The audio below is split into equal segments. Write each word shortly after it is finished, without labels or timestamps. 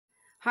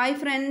Hi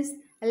friends,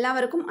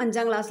 എല്ലാവർക്കും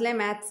 5ാം ക്ലാസ്സിലെ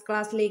maths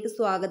ക്ലാസ്സിലേക്ക്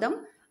സ്വാഗതം.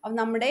 അപ്പോൾ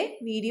നമ്മുടെ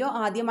വീഡിയോ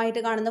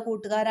ആദ്യമായിട്ട് കാണുന്ന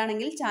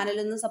കൂട്ടുകാരാണെങ്കിൽ ചാനൽ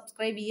ഒന്ന്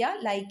സബ്സ്ക്രൈബ്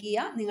ചെയ്യുക, ലൈക്ക്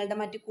ചെയ്യുക, നിങ്ങളുടെ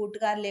മറ്റു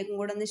കൂട്ടുകാരിലേക്കും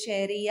കൂടെ ഒന്ന്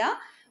ഷെയർ ചെയ്യുക.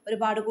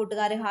 ഒരുപാട്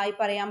കൂട്ടുകാർ ഹായ്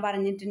പറയാൻ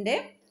പറഞ്ഞിട്ടുണ്ട്.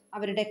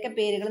 അവരുടെയൊക്കെ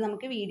പേരുകൾ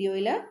നമുക്ക്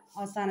വീഡിയോയിൽ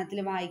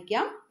അവസാനത്തിൽ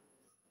വായിക്കാം.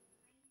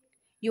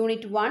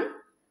 Unit 1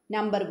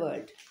 number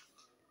world.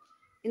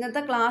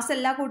 ഇന്നത്തെ ക്ലാസ്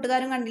എല്ലാ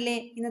കൂട്ടുകാരും കണ്ടില്ലേ?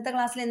 ഇന്നത്തെ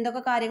ക്ലാസ്സിൽ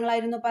എന്തൊക്കെ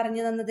കാര്യങ്ങളായിരുന്നു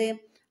പറഞ്ഞു തന്നത്?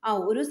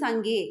 ഒരു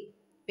സംഖ്യയെ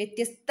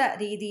വ്യത്യസ്ത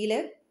രീതിയിൽ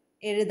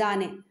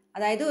എഴുതാൻ,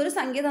 അതായത് ഒരു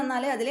സംഖ്യ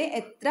തന്നാൽ അതിൽ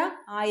എത്ര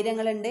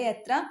ആയിരങ്ങളുണ്ട്,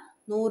 എത്ര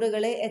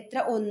നൂറുകൾ, എത്ര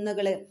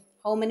ഒന്നുകൾ,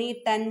 how many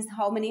tense,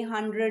 how many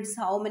hundreds,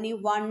 how many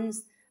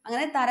once,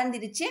 അങ്ങനെ തരം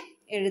തിരിച്ച്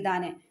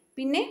എഴുതാൻ.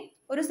 പിന്നെ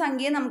ഒരു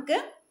സംഖ്യയെ നമുക്ക്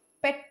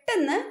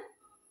പെട്ടെന്ന്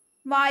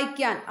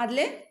വായിക്കാൻ,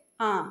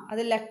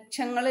 അത്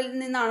ലക്ഷങ്ങളിൽ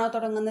നിന്നാണോ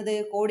തുടങ്ങുന്നത്,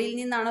 കോടിയിൽ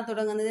നിന്നാണോ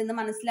തുടങ്ങുന്നത് എന്ന്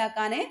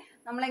മനസ്സിലാക്കാൻ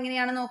നമ്മൾ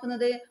എങ്ങനെയാണ്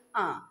നോക്കുന്നത്?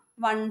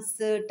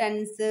 Once,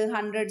 tense,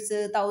 hundreds,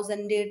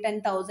 1000,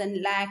 10,000,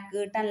 lakh,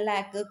 10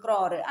 lakh,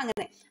 crore,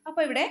 അങ്ങനെ.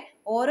 അപ്പോൾ ഇവിടെ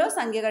ഓരോ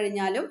സംഖ്യ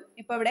കഴിഞ്ഞാലും,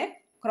 ഇപ്പോൾ ഇവിടെ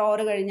ക്രോർ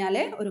കഴിഞ്ഞാൽ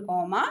ഒരു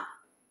കോമ,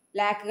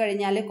 ലാക്ക്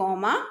കഴിഞ്ഞാൽ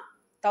കോമ,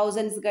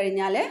 തൗസൻഡ്സ്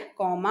കഴിഞ്ഞാൽ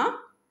കോമ,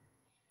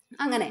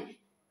 അങ്ങനെ.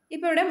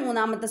 ഇപ്പോൾ ഇവിടെ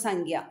മൂന്നാമത്തെ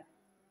സംഖ്യ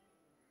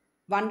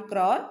 1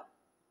 crore,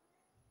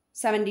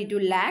 72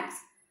 lakhs,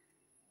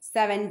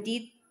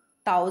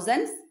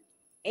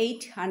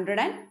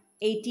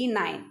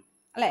 70,889,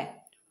 അല്ലേ?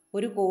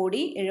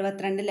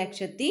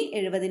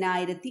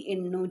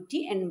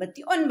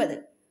 1,72,70,889.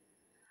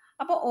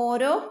 അപ്പോൾ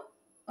ഓരോ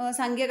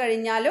സംഖ്യ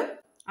കഴിഞ്ഞാലും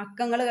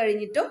അക്കങ്ങൾ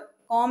കഴിഞ്ഞിട്ടും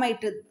കോമ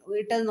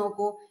ഇട്ടത്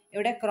നോക്കൂ.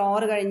 ഇവിടെ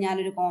ക്രോർ കഴിഞ്ഞാൽ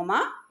ഒരു കോമ,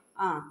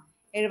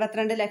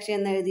 72 ലക്ഷം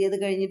എന്ന് എഴുതിയത്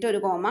കഴിഞ്ഞിട്ട് ഒരു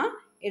കോമ,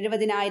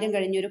 70,000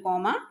 കഴിഞ്ഞൊരു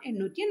കോമ,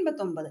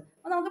 889.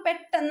 അപ്പോൾ നമുക്ക്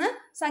പെട്ടെന്ന്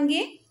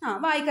സംഖ്യയെ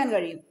വായിക്കാൻ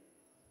കഴിയും.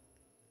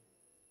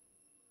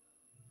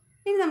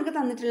 ഇനി നമുക്ക്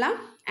തന്നിട്ടുള്ള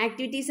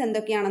ആക്ടിവിറ്റീസ്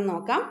എന്തൊക്കെയാണെന്ന്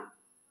നോക്കാം.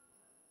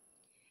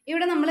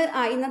 ഇവിടെ നമ്മൾ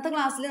ഇന്നത്തെ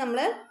ക്ലാസ്സിൽ നമ്മൾ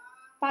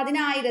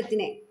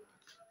 10,000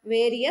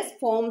 various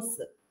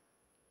forms,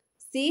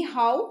 see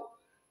how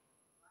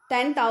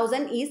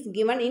 10,000 is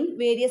given in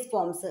various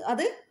forms,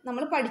 അത്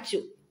നമ്മൾ പഠിച്ചു,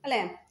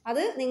 അല്ലേ?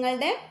 അത്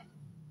നിങ്ങളുടെ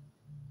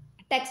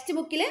ടെക്സ്റ്റ്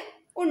ബുക്കിൽ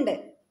ഉണ്ട്.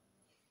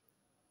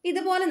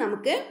 ഇതുപോലെ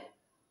നമുക്ക്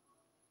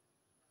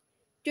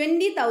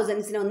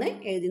 20,000 ഒന്ന്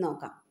എഴുതി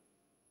നോക്കാം.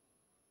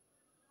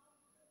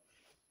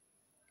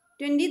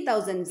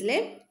 20,000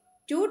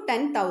 2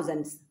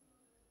 10,000s,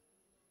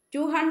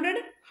 200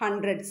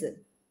 hundreds,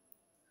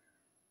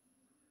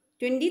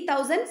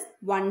 20,000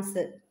 ones,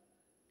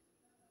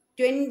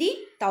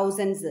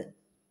 20,000s,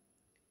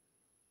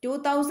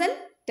 2,000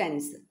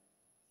 tens.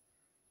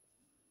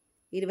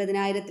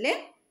 20,000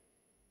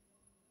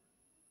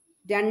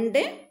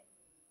 2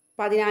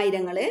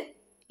 10,000,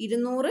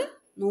 200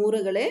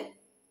 നൂറുകൾ,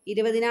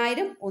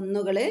 20,000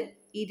 ഒന്നുകൾ,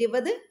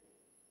 20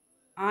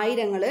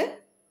 ആയിരങ്ങൾ,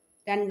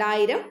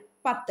 2,000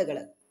 പത്തുകൾ.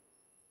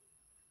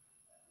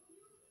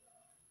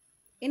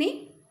 ഇനി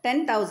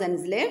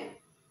 10,000s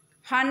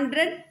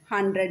 100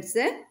 hundreds,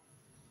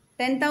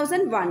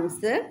 10,000 ones,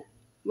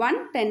 1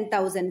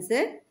 10,000s,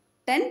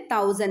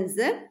 10,000s,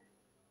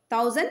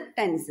 1,000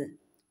 tens.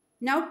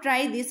 Now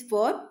try this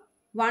for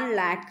 1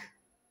 lakh.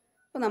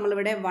 അപ്പോൾ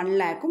നമ്മളിവിടെ 1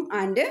 lakhും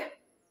ആൻഡ്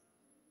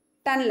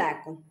 10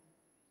 lakhും,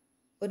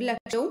 1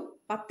 ലക്ഷവും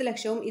 10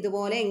 ലക്ഷവും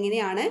ഇതുപോലെ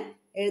എങ്ങനെയാണ്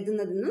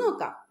എഴുതുന്നതെന്ന്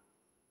നോക്കാം.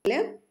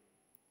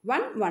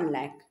 1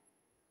 lakh,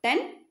 10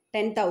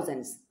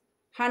 10,000s,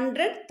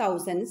 100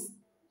 thousands,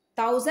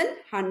 1,000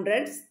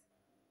 hundreds,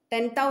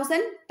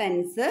 10,000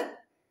 tens,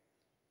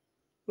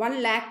 1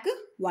 lakh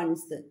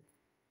ones.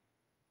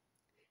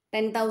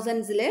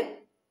 10,000s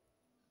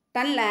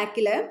 10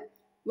 lakhil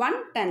 1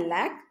 10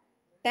 lakh,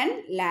 10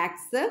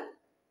 lakhs,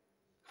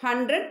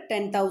 100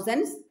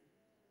 10,000s,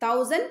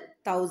 1,000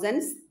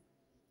 thousands,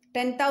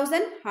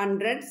 10,000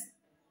 hundreds,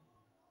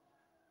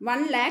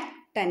 1 lakh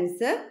tens,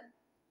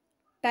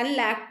 10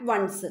 lakh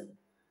ones.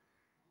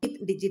 With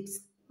digits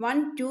 1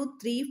 2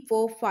 3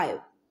 4 5.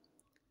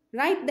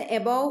 Write the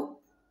above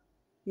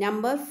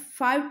number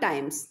 5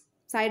 times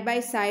side by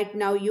side.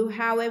 Now you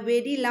have a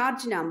very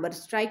large number.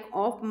 Strike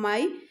off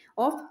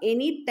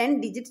any 10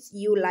 digits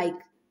you like.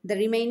 The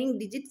remaining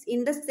digits in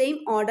the same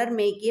order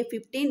make a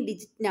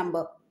 15-digit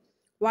number.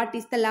 What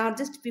is the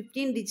largest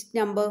 15-digit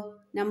number?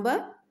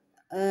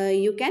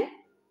 You can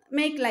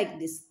make like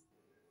this.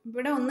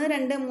 ഇവിടെ 1 2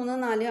 3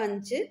 4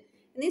 5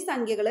 എന്നീ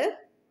സംഖ്യകൾ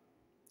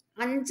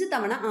 5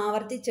 തവണ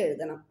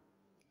ആവർത്തിച്ചെഴുതണം.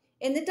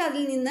 എന്നിട്ട്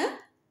അതിൽ നിന്ന്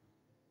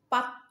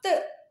 10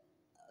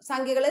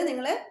 സംഖ്യകൾ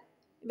നിങ്ങൾ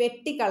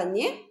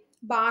വെട്ടിക്കളഞ്ഞ്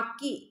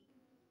ബാക്കി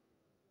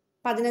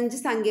 15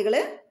 സംഖ്യകൾ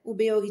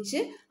ഉപയോഗിച്ച്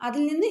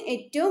അതിൽ നിന്ന്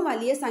ഏറ്റവും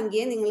വലിയ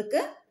സംഖ്യയെ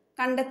നിങ്ങൾക്ക്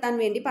കണ്ടെത്താൻ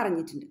വേണ്ടി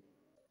പറഞ്ഞിട്ടുണ്ട്.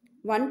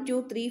 1 2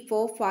 3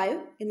 4 5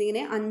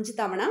 എന്നിങ്ങനെ 5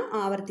 തവണ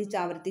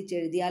ആവർത്തിച്ച്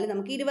എഴുതിയാൽ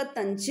നമുക്ക്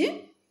 25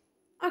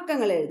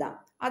 അക്കങ്ങൾ എഴുതാം.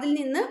 അതിൽ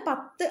നിന്ന്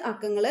 10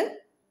 അക്കങ്ങൾ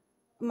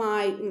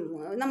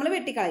നമ്മൾ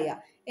വെട്ടിക്കളയുക.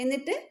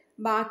 എന്നിട്ട്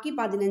ബാക്കി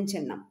 15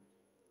 എണ്ണം,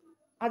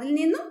 അതിൽ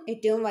നിന്നും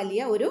ഏറ്റവും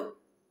വലിയ ഒരു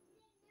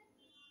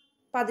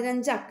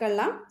 15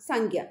 അക്കമുള്ള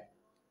സംഖ്യ.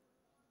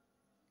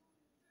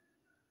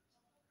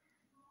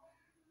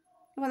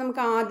 അപ്പോൾ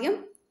നമുക്ക് ആദ്യം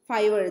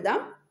 5 എഴുതാം.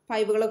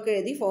 5കളൊക്കെ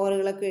എഴുതി,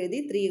 4കളൊക്കെ എഴുതി,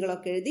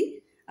 3കളൊക്കെ എഴുതി,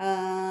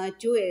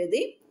 2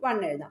 എഴുതി,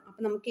 1 എഴുതാം.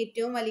 അപ്പം നമുക്ക്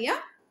ഏറ്റവും വലിയ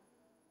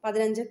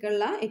 15ഒക്കെ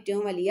ഉള്ള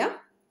ഏറ്റവും വലിയ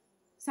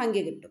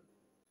സംഖ്യ കിട്ടും.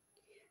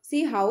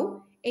 See how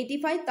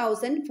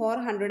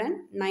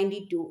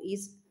 85,492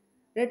 is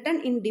written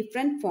in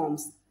different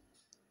forms.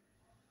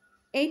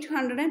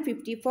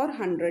 854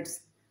 hundreds,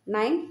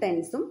 9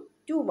 tens-ഉം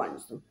 2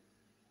 ones-ഉം.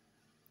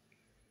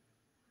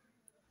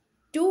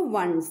 2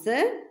 ones,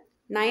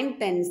 9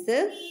 tens,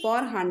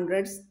 4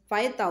 hundreds,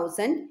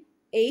 5,000,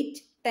 8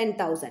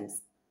 10,000s.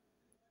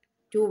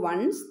 2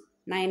 ones,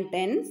 9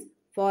 tens,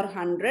 4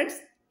 hundreds,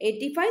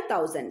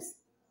 85,000s.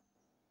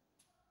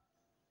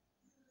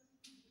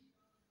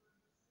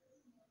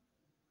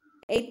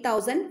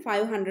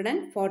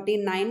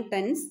 8,549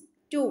 tens,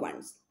 2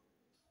 ones.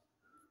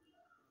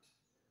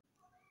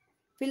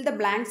 Fill the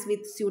blanks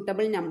with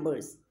suitable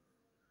numbers.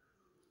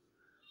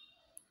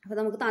 അപ്പോൾ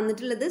നമുക്ക്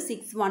തന്നിട്ടുള്ളത്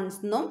 6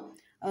 ones-നും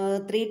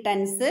 3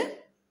 tens,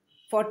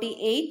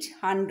 48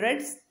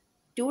 hundreds,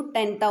 2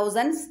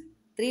 10,000s,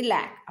 3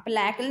 lakh. അപ്പോൾ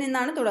ലാക്കിൽ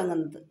നിന്നാണ്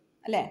തുടങ്ങുന്നത്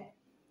അല്ലേ?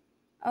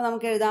 അപ്പോൾ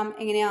നമുക്ക് എഴുതാം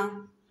എങ്ങനെയാ?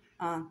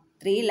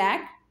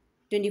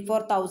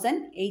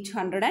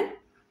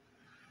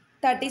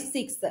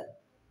 3,24,836.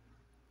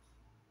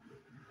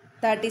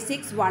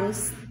 36 ones,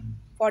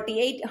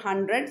 48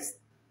 hundreds,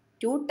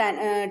 2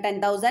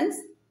 10,000s,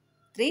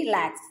 3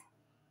 lakhs.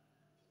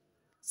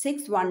 6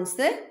 ones,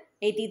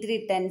 83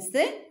 tens,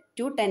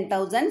 2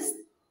 10,000s,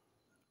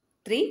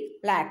 3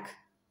 lakh.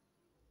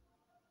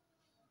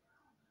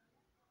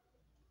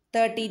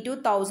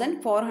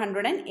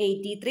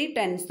 32,483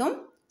 tens-ഉം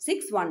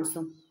 6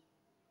 ones-ഉം.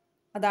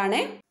 അതാണ്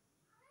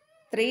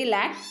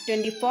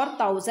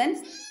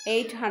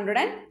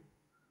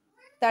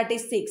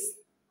 3,24,836.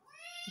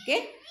 ഓക്കെ,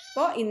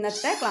 അപ്പോൾ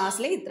ഇന്നത്തെ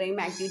ക്ലാസ്സിൽ ഇത്രയും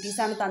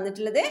ആക്ടിവിറ്റീസാണ്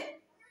തന്നിട്ടുള്ളത്.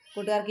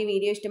 കൂട്ടുകാർക്ക് ഈ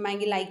വീഡിയോ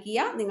ഇഷ്ടമായെങ്കിൽ ലൈക്ക്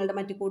ചെയ്യുക, നിങ്ങളുടെ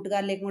മറ്റു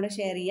കൂട്ടുകാരിലേക്കും കൂടെ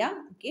ഷെയർ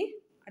ചെയ്യുക. ഓക്കെ,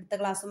 അടുത്ത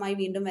ക്ലാസ്സുമായി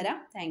വീണ്ടും വരാം.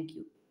 Thank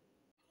you.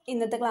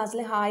 ഇന്നത്തെ ക്ലാസ്സിൽ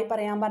ഹായ്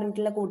പറയാൻ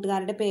പറഞ്ഞിട്ടുള്ള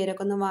കൂട്ടുകാരുടെ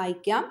പേരൊക്കെ ഒന്ന്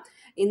വായിക്കാം.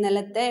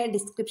 ഇന്നലത്തെ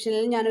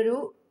ഡിസ്ക്രിപ്ഷനിൽ ഞാനൊരു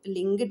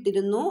ലിങ്ക്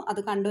ഇട്ടിരുന്നു, അത്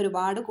കണ്ട്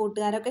ഒരുപാട്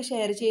കൂട്ടുകാരൊക്കെ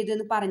ഷെയർ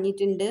ചെയ്തെന്ന്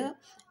പറഞ്ഞിട്ടുണ്ട്.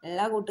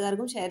 എല്ലാ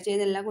കൂട്ടുകാർക്കും ഷെയർ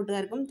ചെയ്ത എല്ലാ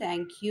കൂട്ടുകാർക്കും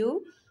thank you.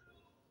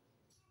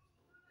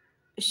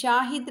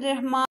 Shahid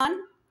Rahman,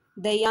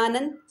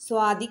 Dayanand,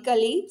 Sadiq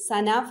Ali,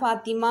 Sana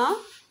Fathima,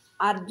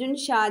 Arjun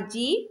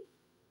Shaji,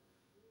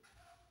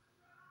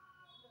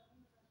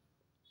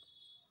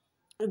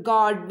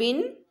 Godwin,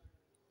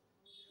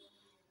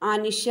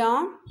 ആനിഷ,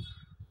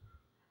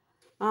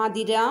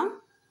 Athira,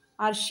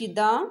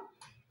 Arshitha,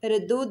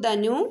 Ritu,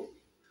 Dhanu,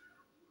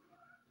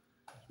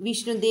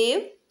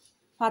 Vishnudev,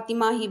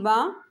 Fathima Hiba,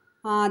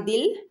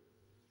 Adil,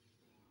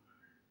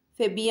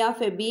 Febia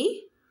Febi,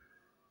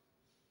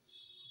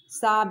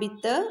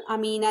 Sabith,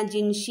 Ameena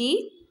Jinshi,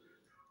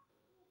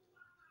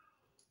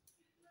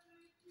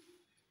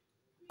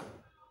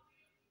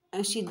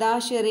 Shitha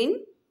Sherin,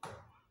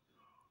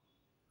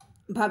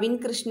 Bhavin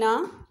Krishna,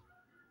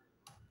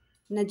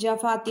 നജ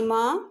Fathima,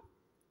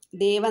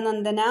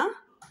 Devanandana,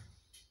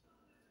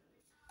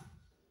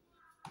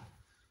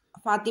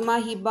 Fathima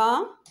Hiba,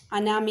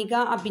 Anamika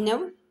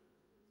Abhinav,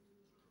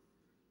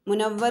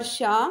 Munavvar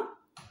Shah,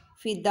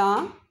 Fida,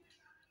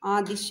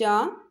 Adisha,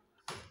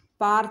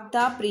 Partha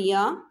Priya,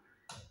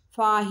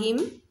 Fahim,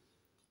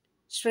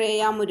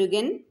 Shreya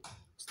Murugan,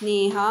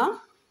 Sneha,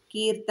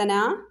 Keerthana,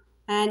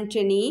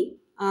 Antony,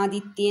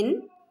 Adithyan,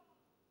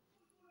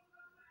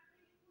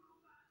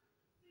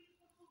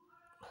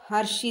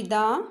 Harshita,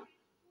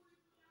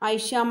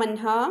 Aisha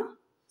Manha,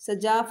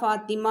 സജ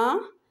Fathima,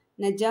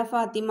 നജ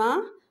Fathima,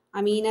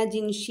 Ameena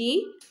Jinshi,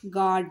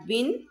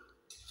 ഗാഡ്വിൻ,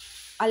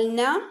 Alna,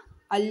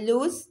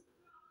 അല്ലൂസ്,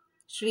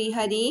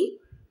 Sreehari,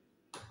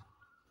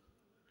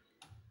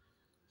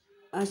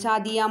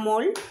 Shadiya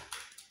mall,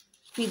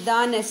 Fida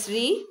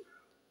Nasri,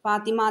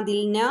 Fathima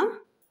Dilna,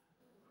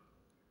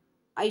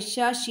 Aisha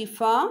Shifa,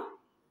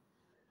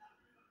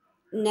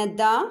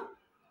 Nada,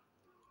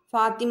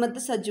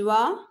 Fathimath സജ്വ,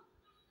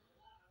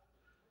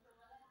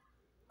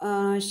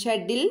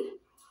 ഷഡിൽ,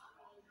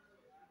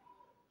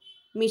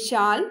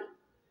 Mishal,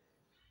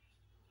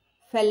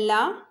 ഫെല്ല,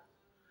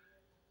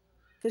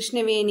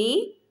 Krishnaveni,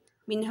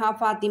 Minha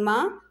Fathima,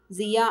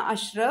 Siya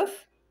Ashraf,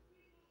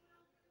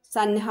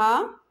 Sanha,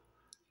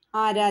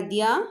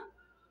 Aaradhya,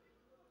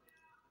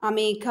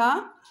 Amegha,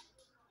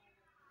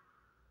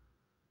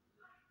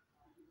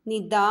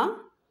 Nida,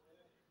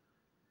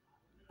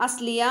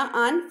 Asliya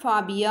and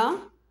Fabia,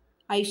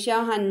 Aisha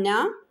Hannah,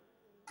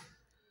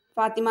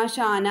 Fathima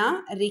Shana,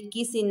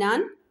 Ricky Sinan,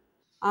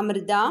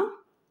 Amrita,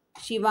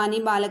 Shivani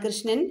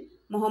Balakrishnan,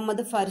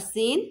 Muhammad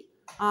Farseen,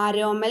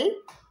 Aromal,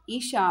 E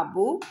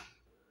Shabu,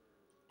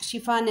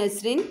 Shifa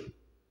Nasrin,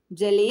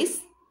 Jalees,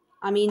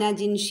 Ameena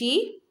Jinshi,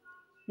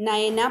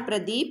 Nayana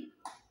Pradeep,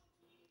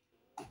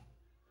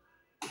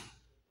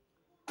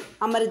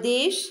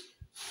 Amruthesh,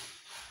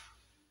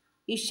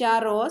 Isha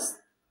rose,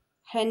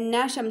 henna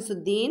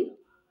Shamsuddin,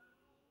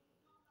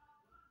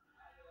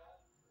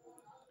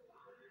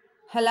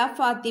 Hala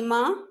Fathima,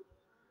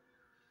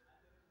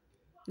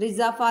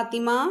 Riza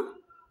Fathima,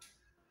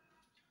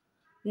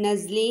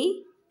 Naslen,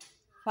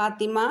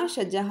 Fathima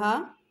ഷജഹ,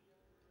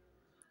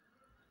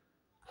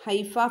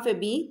 Haifa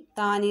Febi,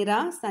 താനിറ,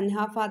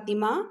 Sanha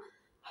Fathima,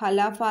 Hala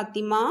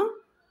Fathima,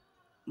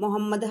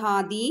 Muhammad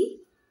Hadi,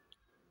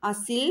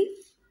 അസിൽ,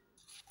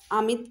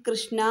 Amit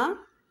Krishna.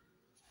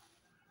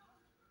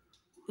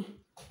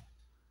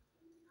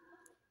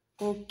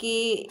 Okay,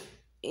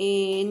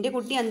 എൻ്റെ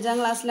കുട്ടി 5ാം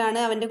ക്ലാസ്സിലാണ്.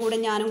 അവൻ്റെ കൂടെ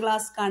ഞാനും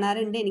ക്ലാസ്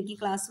കാണാറുണ്ട്. എനിക്ക്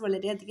ക്ലാസ്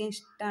വളരെയധികം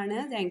ഇഷ്ടമാണ്.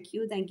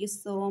 Thank you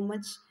so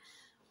much.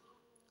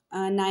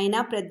 Nayana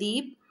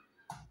Pradeep,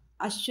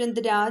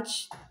 Ashwanth Raj,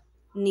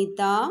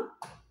 Nita,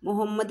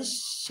 Muhammad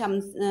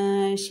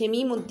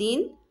ഷമീമുദ്ദീൻ,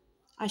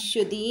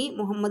 Aswathy,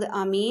 Muhammad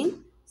Ameen,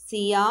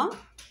 Siya,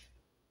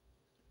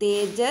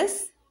 Tejas,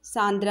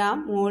 Sandra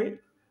mall,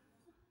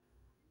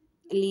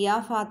 Liya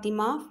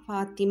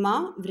Fathima,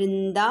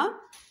 Vrinda,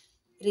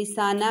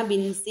 Rizana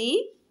Binsi,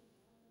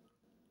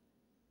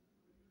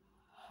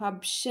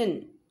 ഹബ്ഷൻ.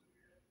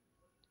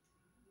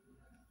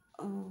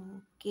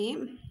 Okay,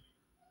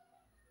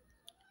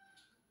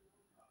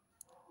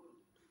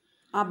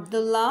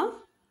 Abdulla,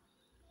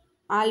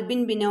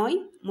 Albin Binoy,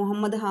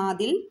 Muhammad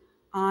Hadil,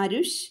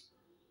 Aarush,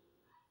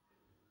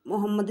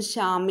 Muhammad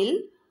Shamil,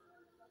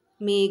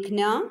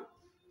 മേഘ്ന,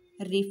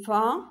 Rifa,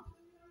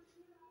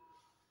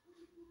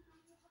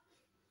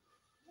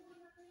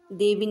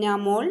 ദേവിന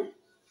mall,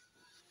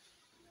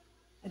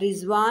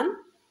 Rizwan,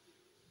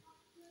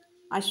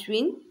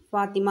 Ashwin,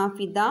 Fathima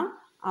Fida,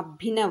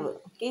 Abhinav.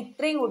 Okay,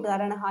 ഇത്രയും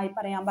കൂട്ടുകാരാണ് ഹായ്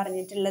പറയാൻ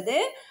പറഞ്ഞിട്ടുള്ളത്.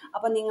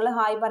 അപ്പോൾ നിങ്ങൾ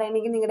ഹായ്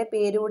പറയണമെങ്കിൽ നിങ്ങളുടെ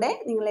പേരൂടെ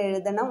നിങ്ങൾ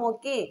എഴുതണം.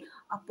 ഓക്കെ,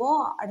 അപ്പോൾ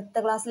അടുത്ത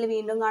ക്ലാസ്സിൽ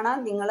വീണ്ടും കാണാം.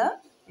 നിങ്ങൾ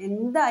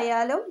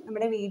എന്തായാലും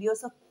നമ്മുടെ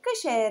വീഡിയോസൊക്കെ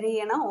ഷെയർ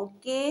ചെയ്യണം.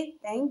 Okay,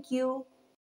 thank you.